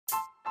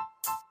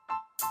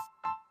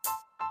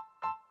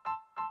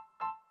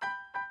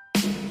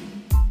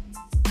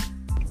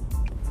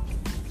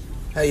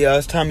Hey y'all,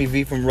 it's Tommy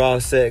V from Raw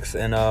Sex,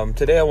 and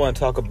today I want to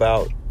talk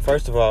about,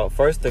 first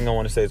thing I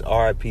want to say is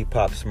R.I.P.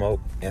 Pop Smoke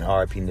and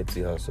R.I.P.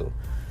 Nipsey Hussle.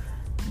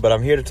 But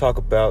I'm here to talk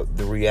about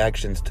the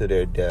reactions to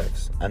their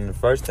deaths. And the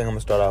first thing I'm going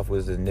to start off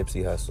with is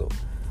Nipsey Hussle.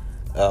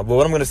 But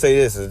what I'm going to say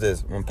is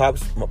this. When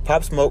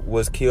Pop Smoke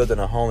was killed in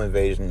a home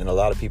invasion, and a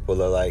lot of people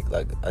are like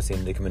I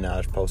seen Nicki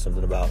Minaj post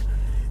something about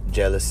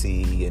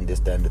jealousy and this,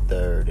 that, and the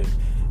third,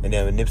 and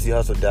then when Nipsey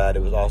Hussle died, it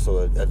was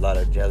also a lot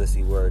of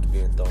jealousy words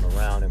being thrown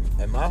around.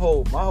 And my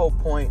whole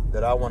point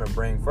that I want to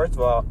bring, first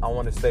of all, I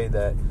want to say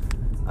that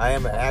I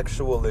am an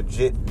actual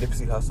legit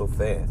Nipsey Hussle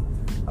fan.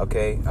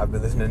 Okay, I've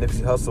been listening to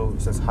Nipsey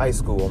Hussle since high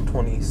school. I'm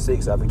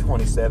 26. I'll be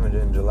 27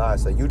 in July.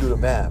 So you do the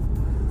math.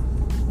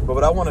 But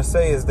what I want to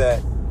say is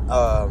that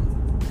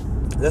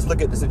let's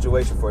look at the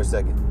situation for a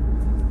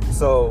second.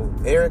 So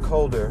Eric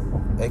Holder,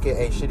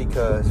 aka Shitty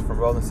Cuz from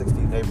Rolling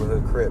 60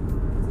 Neighborhood Crip,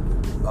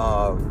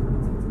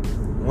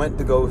 went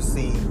to go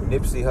see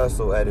Nipsey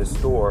Hussle at his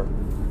store.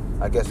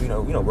 I guess, you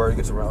know, word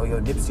gets around,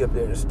 Nipsey up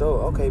there at the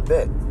store. Okay,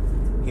 bet.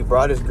 He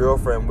brought his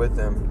girlfriend with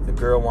him. The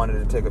girl wanted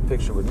to take a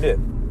picture with Nip.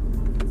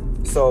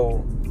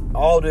 So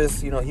all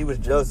this, he was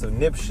jealous of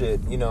Nip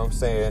shit, you know what I'm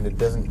saying? It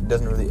doesn't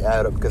really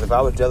add up, because if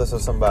I was jealous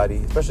of somebody,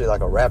 especially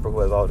like a rapper who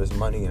has all this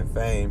money and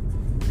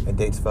fame and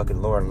dates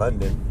fucking Lauren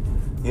London,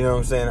 you know what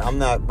I'm saying? I'm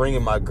not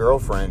bringing my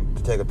girlfriend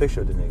to take a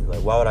picture with the nigga.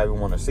 Like, why would I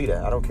even want to see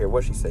that? I don't care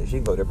what she says. She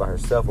can go there by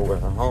herself or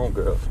with her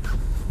homegirls.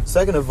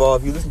 Second of all,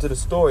 if you listen to the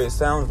story, it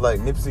sounds like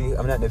not Nipsey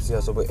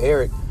Hussle, but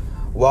Eric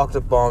walked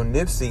up on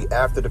Nipsey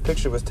after the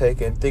picture was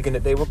taken, thinking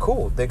that they were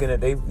cool, thinking that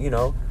they,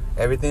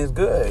 everything's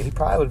good. He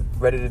probably was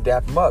ready to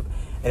dap him up.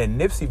 And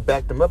then Nipsey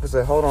backed him up and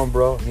said, hold on,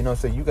 bro.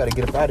 So you got to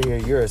get up out of here.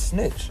 You're a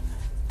snitch.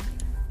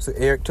 So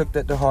Eric took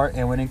that to heart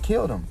and went and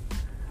killed him.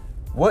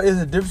 What is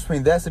the difference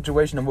between that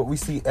situation and what we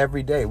see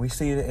every day? We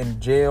see it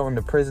in jail, in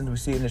the prisons. We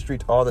see it in the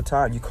streets all the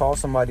time. You call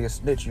somebody a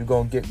snitch, you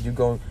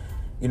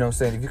know what I'm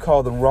saying? If you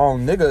call the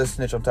wrong nigga a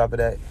snitch on top of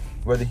that,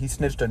 whether he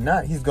snitched or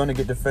not, he's going to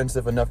get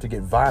defensive enough to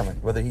get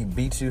violent, whether he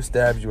beats you,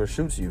 stabs you, or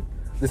shoots you.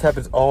 This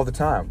happens all the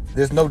time.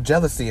 There's no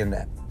jealousy in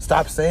that.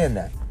 Stop saying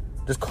that.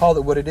 Just call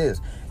it what it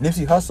is.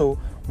 Nipsey Hussle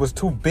was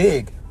too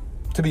big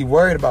to be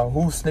worried about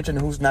who's snitching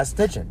and who's not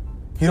snitching.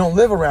 He don't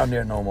live around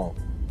there no more.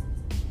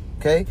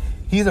 Okay?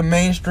 He's a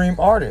mainstream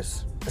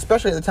artist.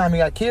 Especially at the time he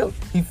got killed.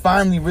 He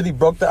finally really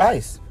broke the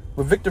ice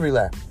with Victory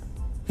Lap.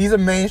 He's a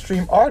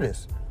mainstream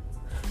artist.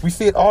 We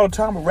see it all the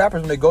time with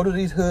rappers when they go to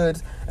these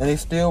hoods and they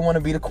still want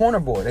to be the corner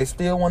boy. They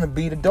still want to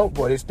be the dope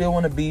boy. They still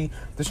want to be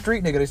the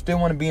street nigga. They still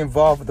want to be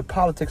involved with the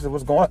politics of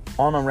what's going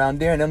on around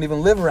there, and they don't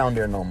even live around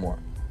there no more.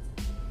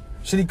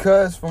 Shitty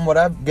Cuz, from what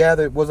I've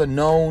gathered, was a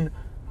known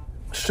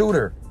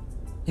shooter.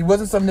 He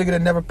wasn't some nigga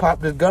that never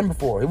popped his gun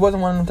before. He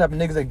wasn't one of them type of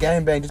niggas that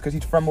gangbang just because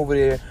he's from over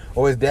there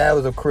or his dad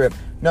was a Crip.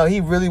 No,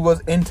 he really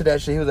was into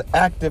that shit. He was an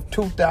active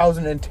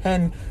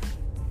 2010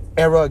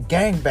 era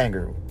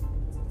gangbanger.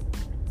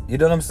 You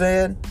know what I'm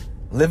saying?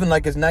 Living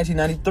like it's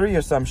 1993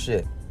 or some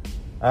shit.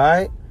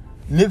 Alright?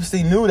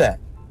 Nipsey knew that.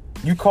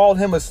 You called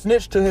him a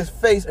snitch to his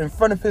face in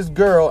front of his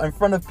girl, in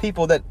front of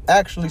people that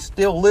actually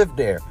still live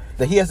there,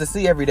 that he has to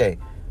see every day.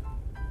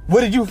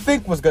 What did you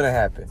think was going to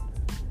happen?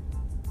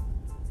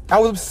 I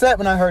was upset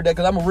when I heard that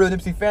because I'm a real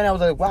Nipsey fan. I was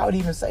like, why would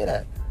he even say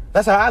that?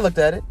 That's how I looked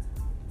at it.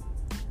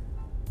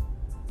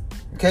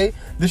 Okay?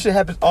 This shit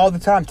happens all the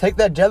time. Take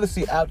that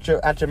jealousy out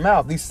your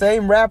mouth. These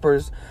same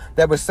rappers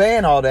that were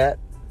saying all that,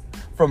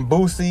 from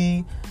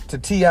Boosie to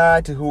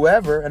T.I. to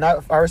whoever, and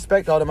I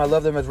respect all them. I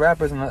love them as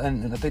rappers, and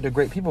I think they're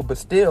great people, but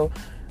still,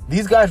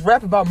 these guys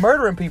rap about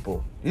murdering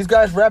people. These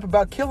guys rap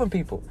about killing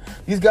people.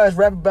 These guys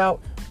rap about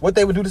what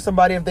they would do to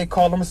somebody if they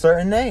called them a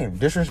certain name.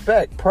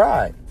 Disrespect,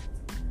 pride.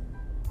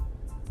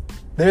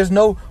 There's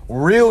no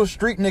real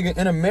street nigga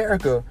in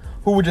America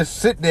who would just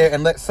sit there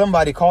and let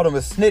somebody call them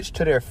a snitch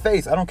to their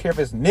face. I don't care if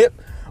it's Nip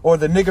or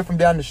the nigga from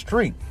down the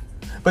street.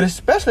 But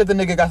especially if the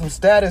nigga got some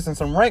status and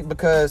some rank,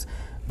 because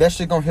that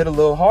shit gonna hit a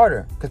little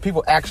harder, because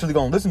people actually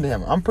gonna listen to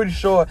him. I'm pretty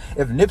sure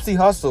if Nipsey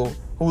Hussle,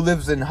 who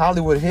lives in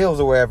Hollywood Hills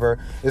or wherever,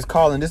 is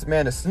calling this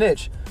man a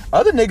snitch,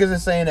 other niggas are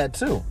saying that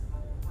too.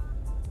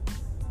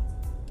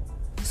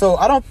 So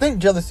I don't think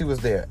jealousy was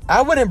there.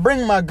 I wouldn't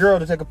bring my girl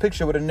to take a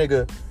picture with a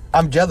nigga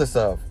I'm jealous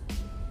of,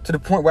 to the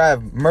point where I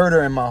have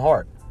murder in my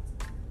heart.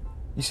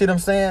 You see what I'm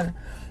saying?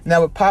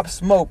 Now with Pop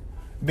Smoke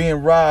being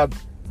robbed,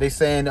 they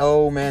saying,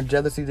 oh man,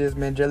 jealousy this,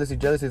 man, jealousy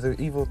is an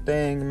evil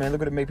thing, man, look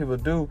what it make people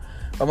do.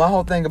 But my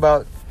whole thing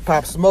about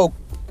Pop Smoke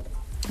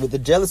with the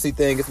jealousy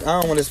thing is,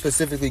 I don't want to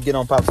specifically get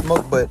on Pop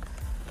Smoke, but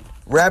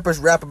rappers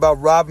rap about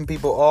robbing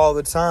people all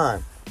the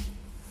time.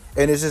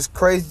 And it's just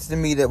crazy to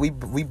me that we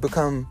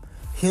become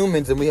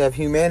humans and we have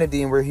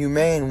humanity and we're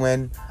humane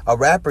when a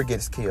rapper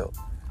gets killed.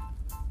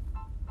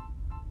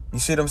 You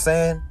see what I'm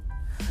saying?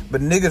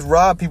 But niggas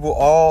rob people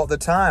all the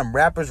time.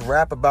 Rappers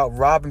rap about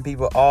robbing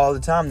people all the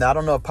time. Now, I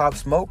don't know if Pop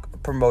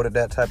Smoke promoted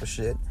that type of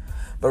shit,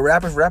 but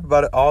rappers rap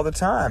about it all the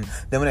time.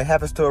 Then when it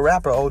happens to a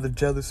rapper, oh, the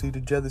jealousy.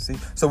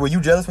 So were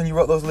you jealous when you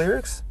wrote those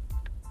lyrics?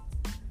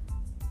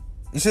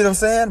 You see what I'm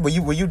saying? Were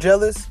you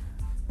jealous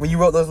when you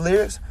wrote those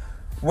lyrics?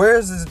 Where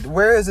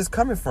is this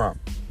coming from?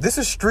 This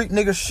is street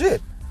nigga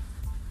shit.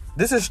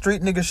 This is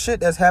street nigga shit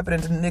that's happening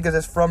to niggas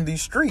that's from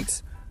these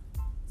streets.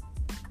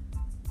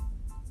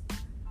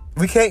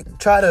 We can't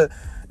try to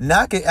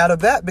knock it out of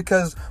that,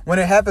 because when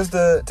it happens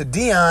to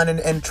Dion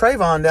and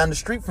Trayvon down the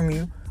street from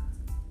you,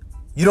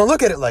 you don't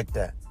look at it like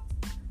that.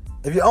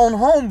 If your own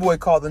homeboy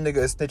called the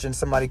nigga a snitch and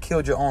somebody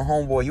killed your own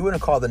homeboy, you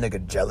wouldn't call the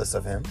nigga jealous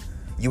of him.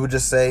 You would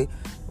just say,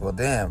 well,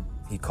 damn,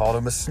 he called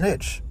him a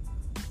snitch.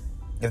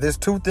 If there's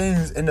two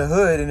things in the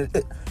hood,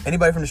 and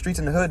anybody from the streets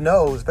in the hood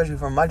knows, especially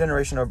from my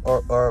generation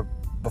or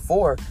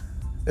before,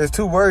 there's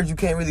two words you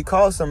can't really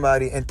call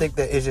somebody and think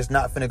that it's just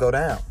not finna go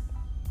down.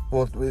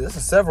 Well, this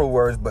is several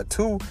words, but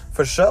two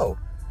for sure.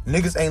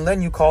 Niggas ain't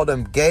letting you call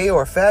them gay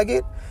or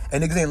faggot,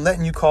 and niggas ain't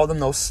letting you call them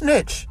no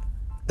snitch.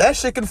 That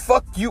shit can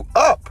fuck you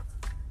up.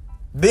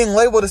 Being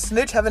labeled a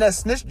snitch, having that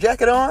snitch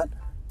jacket on,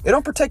 it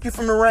don't protect you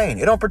from the rain.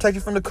 It don't protect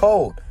you from the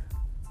cold.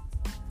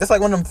 It's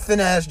like one of them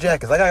thin-ass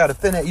jackets. Like, I got a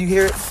thin, you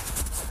hear it?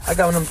 I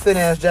got one of them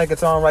thin-ass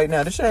jackets on right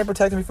now. This shit ain't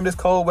protecting me from this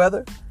cold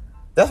weather.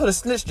 That's what a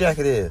snitch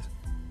jacket is.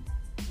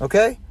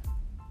 Okay?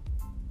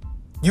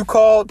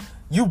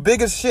 You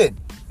big as shit.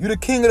 You the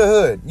king of the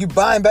hood. You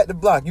buying back the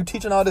block. You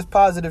teaching all this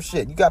positive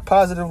shit. You got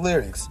positive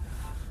lyrics.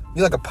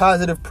 You like a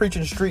positive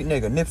preaching street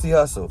nigga, Nipsey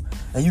Hussle.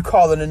 And you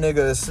calling a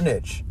nigga a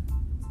snitch.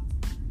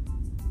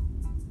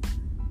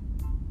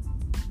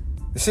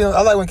 You see,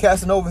 I like when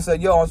Casanova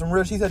said, yo, on some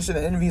real, he said shit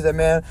in interviews that,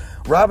 man,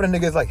 robbing a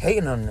nigga is like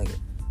hating on a nigga.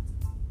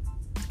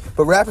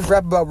 But rappers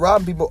rap about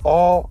robbing people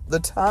all the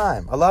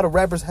time. A lot of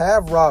rappers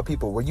have robbed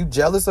people. Were you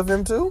jealous of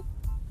him too?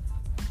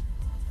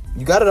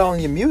 You got it all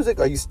in your music.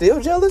 Are you still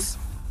jealous?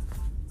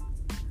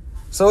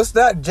 So it's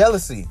not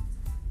jealousy.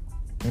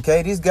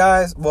 Okay, these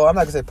guys, well, I'm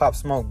not gonna say Pop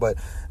Smoke, but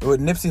with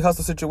Nipsey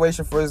Hussle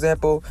situation, for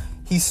example,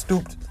 he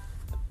stooped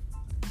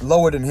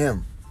lower than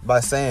him by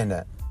saying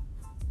that.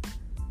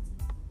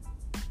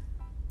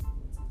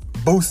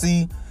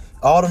 Boosie,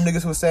 all them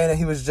niggas who were saying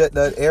that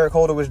that Eric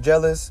Holder was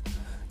jealous,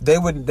 they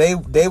would do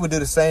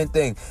the same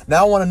thing.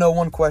 Now I want to know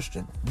one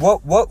question: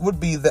 what would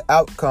be the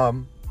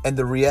outcome and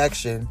the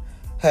reaction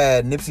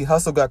had Nipsey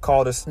Hussle got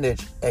called a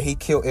snitch and he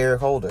killed Eric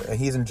Holder and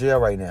he's in jail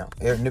right now?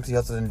 Nipsey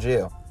Hussle's in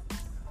jail.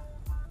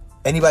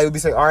 Anybody would be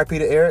saying R.I.P.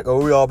 to Eric, or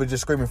would we all be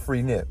just screaming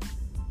free Nip?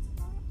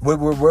 Where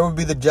would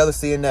be the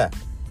jealousy in that?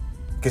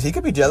 Because he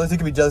could be jealous. He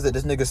could be jealous that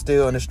this nigga's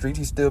still in the streets.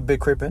 He's still big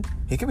crippin'.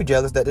 He could be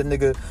jealous that this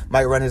nigga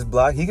might run his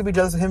block. He could be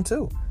jealous of him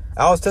too.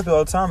 I always tell people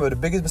all the time, but the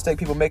biggest mistake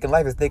people make in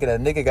life is thinking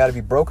that a nigga got to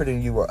be broker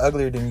than you, or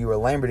uglier than you, or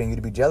lamer than you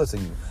to be jealous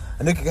of you.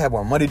 A nigga can have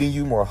more money than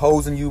you, more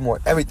hoes than you, more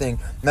everything.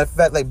 Matter of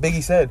fact, like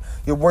Biggie said,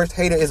 your worst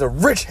hater is a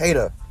rich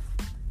hater.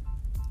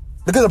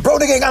 Because a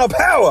broke nigga ain't got no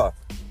power.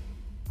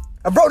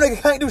 A broke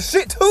nigga can't do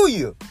shit to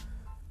you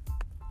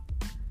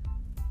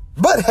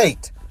but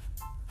hate.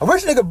 A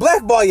rich nigga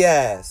blackball your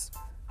ass.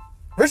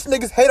 Rich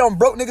niggas hate on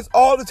broke niggas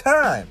all the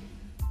time.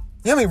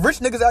 You know what I mean? Rich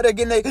niggas out there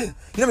getting you know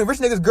what I mean? Rich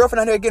niggas'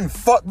 girlfriend out there getting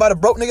fucked by the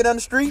broke nigga down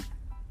the street.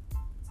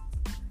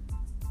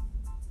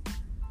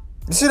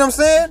 You see what I'm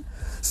saying?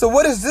 So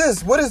what is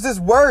this? What is this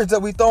words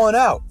that we throwing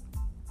out?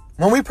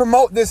 When we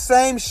promote this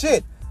same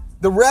shit,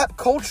 the rap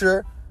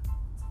culture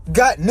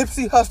got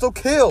Nipsey Hussle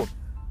killed.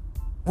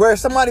 Where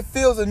somebody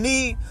feels a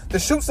need to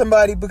shoot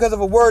somebody because of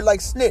a word like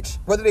snitch,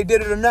 whether they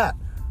did it or not.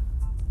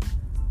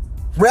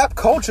 Rap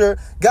culture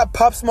got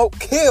Pop Smoke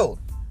killed.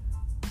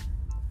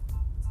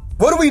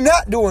 What are we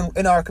not doing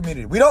in our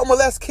community? We don't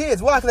molest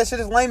kids. Why? Because that shit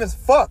is lame as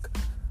fuck.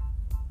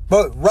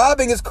 But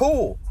robbing is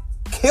cool.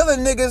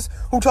 Killing niggas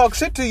who talk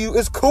shit to you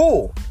is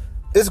cool.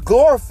 It's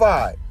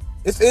glorified.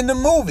 It's in the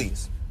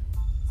movies.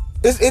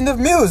 It's in the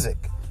music.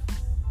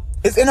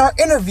 It's in our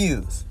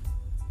interviews.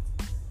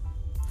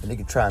 The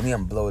nigga try me,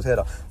 I'm gonna blow his head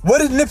off. What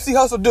did Nipsey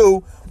Hussle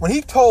do when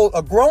he told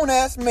a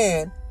grown-ass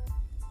man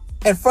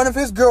in front of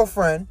his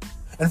girlfriend,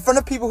 in front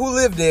of people who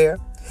live there,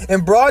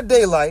 in broad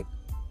daylight,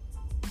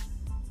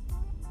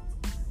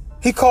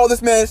 he called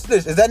this man a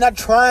snitch? Is that not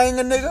trying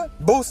a nigga?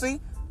 Boosie,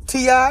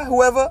 T.I.,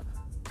 whoever?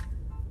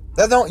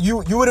 That don't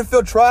you wouldn't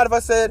feel tried if I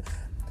said,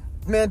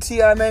 man,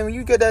 T.I., man, when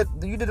you did a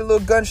little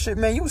gun shit,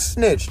 man, you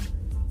snitched.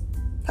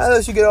 How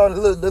else you get all the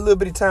little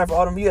bitty time for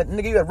all them? You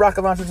had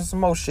rocket launchers and some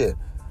more shit.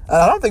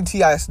 I don't think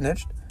T.I.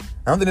 snitched. I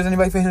don't think there's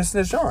anybody for him to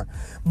snitch on.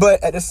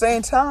 But at the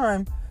same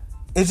time,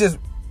 it's just,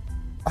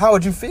 how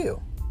would you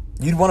feel?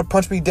 You'd want to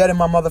punch me dead in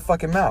my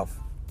motherfucking mouth.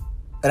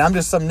 And I'm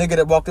just some nigga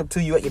that walked up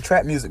to you at your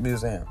trap music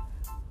museum.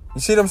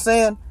 You see what I'm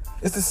saying?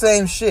 It's the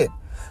same shit.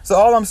 So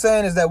all I'm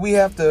saying is that we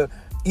have to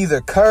either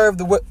curve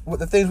what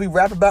the things we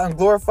rap about and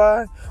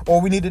glorify,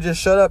 or we need to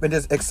just shut up and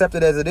just accept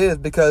it as it is.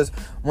 Because,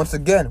 once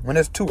again, when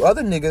there's two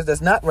other niggas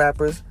that's not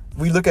rappers,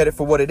 we look at it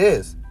for what it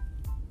is.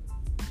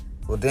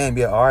 Well, damn,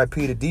 yeah,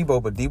 R.I.P. to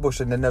Debo, but Debo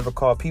shouldn't have never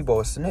called Peebo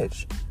a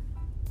snitch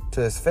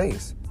to his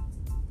face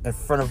in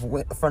front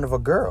of a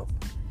girl.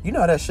 You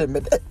know how that shit,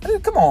 man.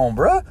 Come on,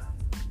 bruh.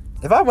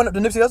 If I went up to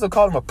Nipsey Hussle and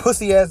called him a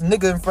pussy-ass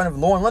nigga in front of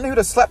Lauren London, he would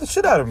have slapped the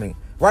shit out of me.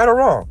 Right or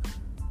wrong.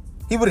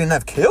 He wouldn't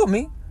have killed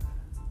me.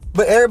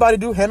 But everybody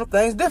do handle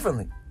things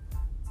differently.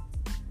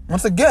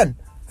 Once again,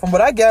 from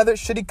what I gathered,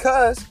 Shitty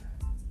Cuz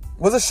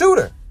was a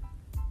shooter.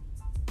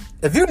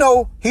 If you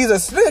know he's a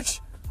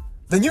snitch,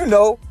 then you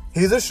know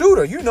he's a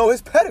shooter. You know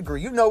his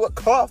pedigree. You know what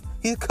cloth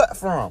he's cut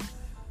from.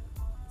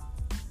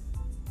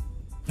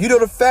 You know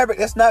the fabric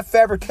that's not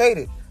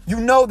fabricated. You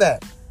know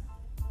that.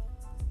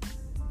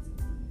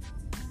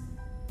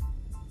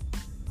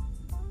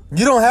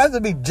 You don't have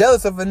to be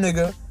jealous of a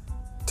nigga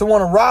to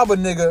want to rob a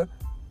nigga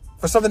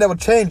for something that would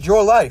change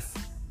your life.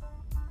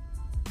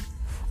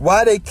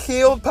 Why they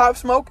killed Pop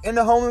Smoke in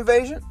the home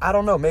invasion? I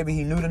don't know. Maybe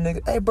he knew the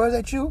nigga. Hey, bro, is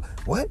that you?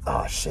 What?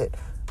 Oh, shit.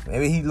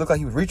 Maybe he looked like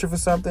he was reaching for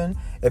something.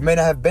 It may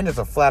not have been just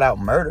a flat-out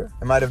murder.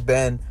 It might have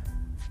been,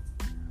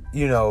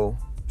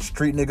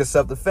 street nigga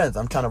self-defense.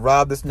 I'm trying to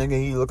rob this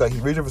nigga. He look like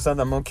he's reaching for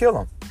something. I'm going to kill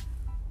him.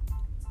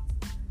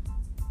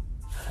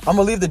 I'm going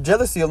to leave the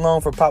jealousy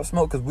alone for Pop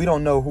Smoke because we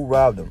don't know who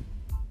robbed him.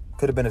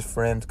 Could have been his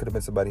friends. Could have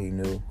been somebody he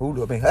knew.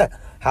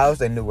 How else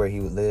they knew where he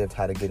lived,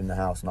 how to get in the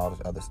house, and all this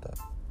other stuff.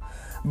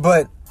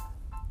 But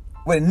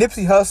with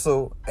Nipsey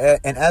Hussle,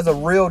 and as a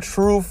real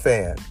true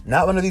fan,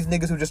 not one of these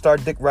niggas who just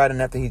started dick riding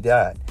after he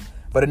died,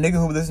 but a nigga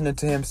who was listening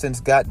to him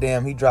since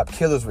goddamn he dropped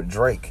Killers with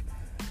Drake.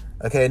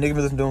 Okay, a nigga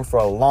been listening to him for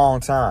a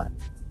long time.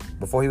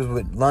 Before he was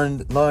with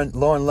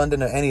Lauren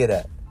London or any of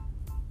that.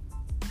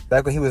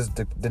 Back when he was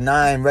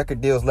denying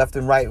record deals left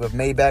and right with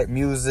Maybach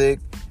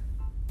Music,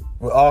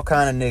 with all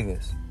kind of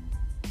niggas.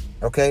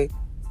 Okay?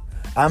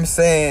 I'm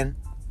saying,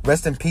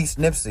 rest in peace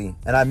Nipsey,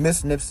 and I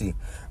miss Nipsey.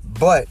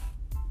 But,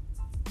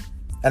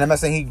 and I'm not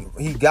saying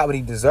he got what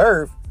he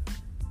deserved,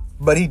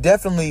 but he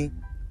definitely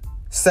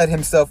set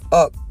himself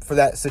up for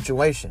that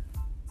situation.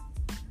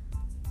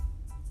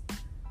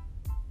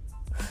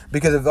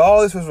 Because if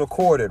all this was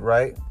recorded,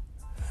 right?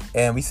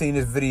 And we seen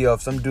this video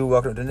of some dude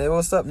walking up to him,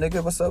 what's up,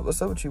 nigga? What's up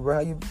with you,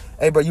 bro?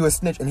 Hey, bro, you a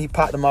snitch, and he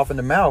popped him off in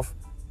the mouth.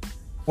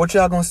 What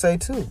y'all gonna say,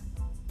 too?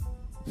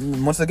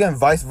 Once again,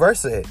 vice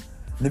versa.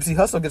 Nipsey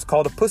Hussle gets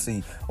called a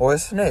pussy, or a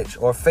snitch,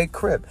 or a fake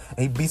crip, and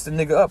he beats the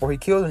nigga up, or he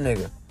kills a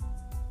nigga.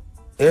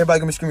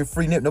 Everybody gonna be screaming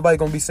free Nip. Nobody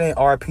gonna be saying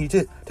RIP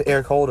to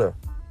Eric Holder.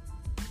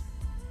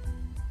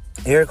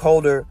 Eric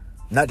Holder,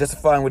 not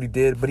justifying what he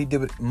did, but he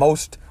did what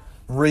most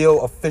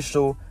real,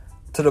 official,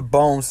 to the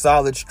bone,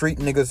 solid street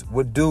niggas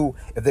would do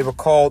if they were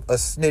called a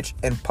snitch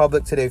in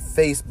public to their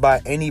face by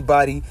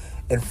anybody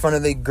in front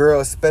of their girl,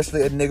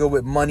 especially a nigga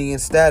with money and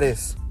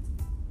status.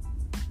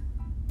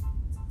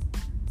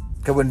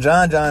 Because when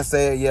John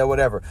say it, yeah,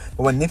 whatever.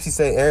 But when Nipsey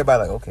say it,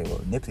 everybody like, okay, well,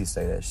 Nipsey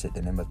say that shit,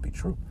 then it must be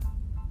true.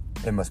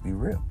 It must be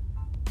real.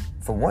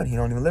 For one, he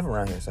don't even live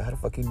around here, so how the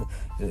fuck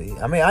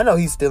I know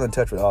he's still in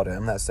touch with all that.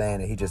 I'm not saying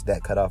that he just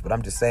that cut off, but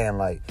I'm just saying,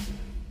 like,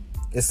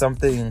 it's some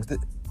things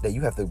that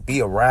you have to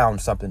be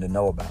around something to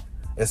know about.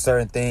 It's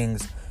certain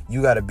things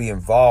you got to be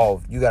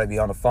involved. You got to be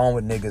on the phone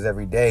with niggas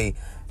every day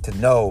to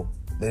know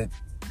that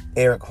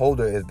Eric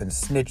Holder has been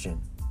snitching.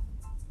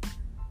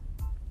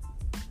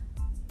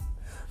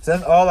 So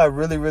that's all I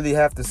really, really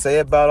have to say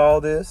about all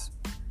this.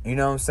 You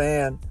know what I'm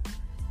saying?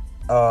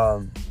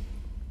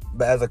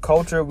 But as a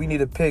culture, we need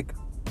to pick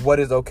what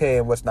is okay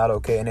and what's not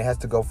okay, and it has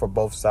to go for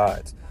both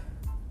sides.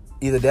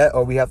 Either that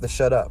or we have to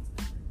shut up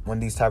when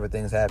these type of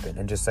things happen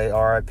and just say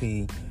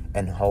RIP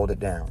and hold it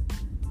down.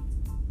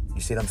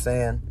 You see what I'm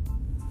saying?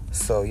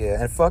 So yeah,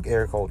 and fuck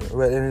Eric Holder.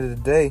 At the end of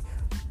the day,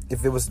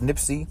 if it was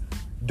Nipsey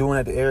doing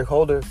it to Eric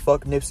Holder,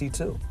 fuck Nipsey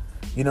too.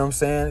 You know what I'm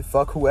saying?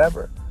 Fuck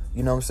whoever.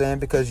 You know what I'm saying?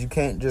 Because you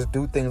can't just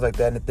do things like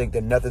that and think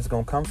that nothing's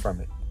gonna come from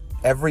it.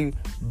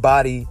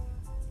 Everybody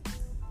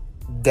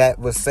that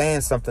was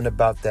saying something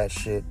about that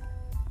shit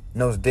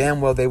knows damn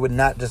well they would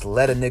not just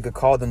let a nigga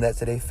call them that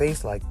to their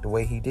face like the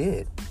way he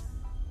did.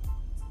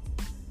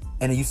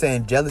 And you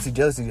saying jealousy.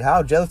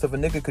 How jealous of a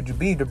nigga could you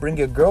be to bring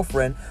your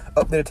girlfriend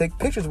up there to take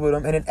pictures with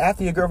him, and then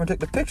after your girlfriend took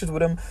the pictures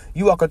with him,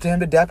 you walk up to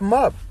him to dap him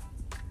up?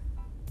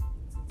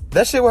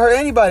 That shit would hurt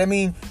anybody. I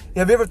mean,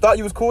 have you ever thought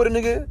you was cool with a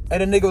nigga,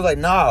 and the nigga was like,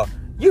 nah?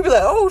 You'd be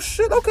like, oh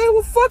shit, okay,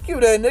 well fuck you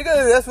then, nigga.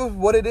 That's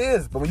what it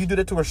is. But when you do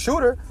that to a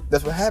shooter,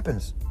 that's what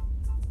happens.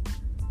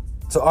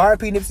 So RIP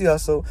Nipsey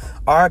Hussle,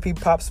 RIP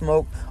Pop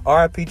Smoke,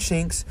 RIP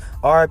Chinks,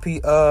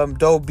 RIP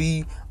Doe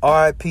B,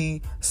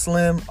 RIP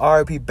Slim,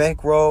 RIP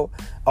Bankroll,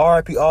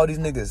 RIP all these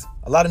niggas.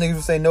 A lot of niggas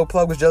would say No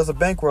Plug was jealous of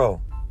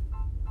Bankroll.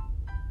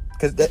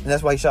 Cause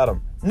that's why he shot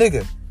him.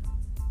 Nigga.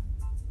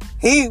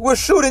 He was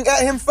shooting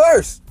at him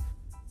first.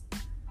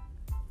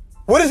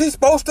 What is he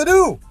supposed to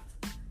do?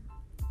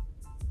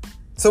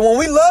 So when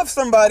we love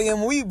somebody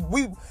and we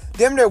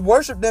damn near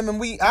worship them and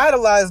we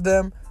idolize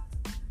them,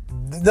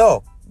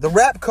 no. The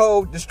rap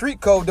code, the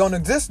street code don't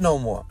exist no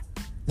more.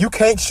 You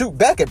can't shoot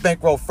back at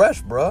Bankroll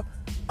Fresh, bro.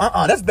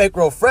 That's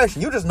Bankroll Fresh.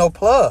 You just No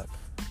Plug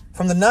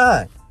from the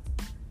 9.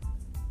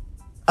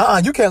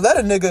 You can't let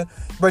a nigga,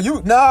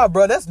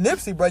 bro, that's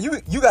Nipsey, bro.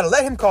 You gotta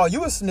let him call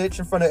you a snitch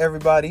in front of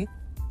everybody,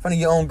 in front of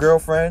your own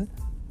girlfriend,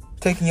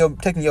 taking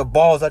your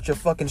balls out your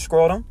fucking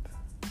scrotum.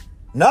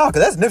 Cause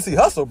that's Nipsey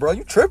Hussle, bro.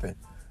 You tripping.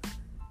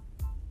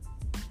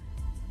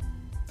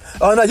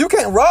 Oh, no, you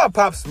can't rob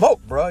Pop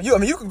Smoke, bro. You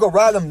can go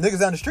rob them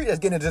niggas down the street that's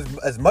getting just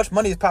as much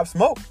money as Pop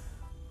Smoke.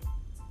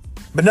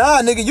 But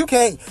nah, nigga, you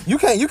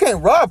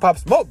can't rob Pop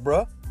Smoke,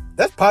 bro.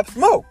 That's Pop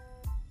Smoke.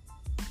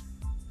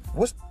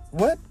 What?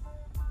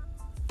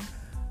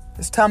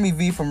 It's Tommy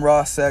V from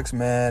Raw Sex,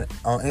 man.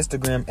 On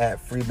Instagram at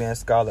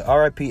FreemanScholar.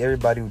 RIP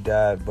everybody who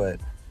died, but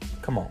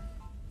come on.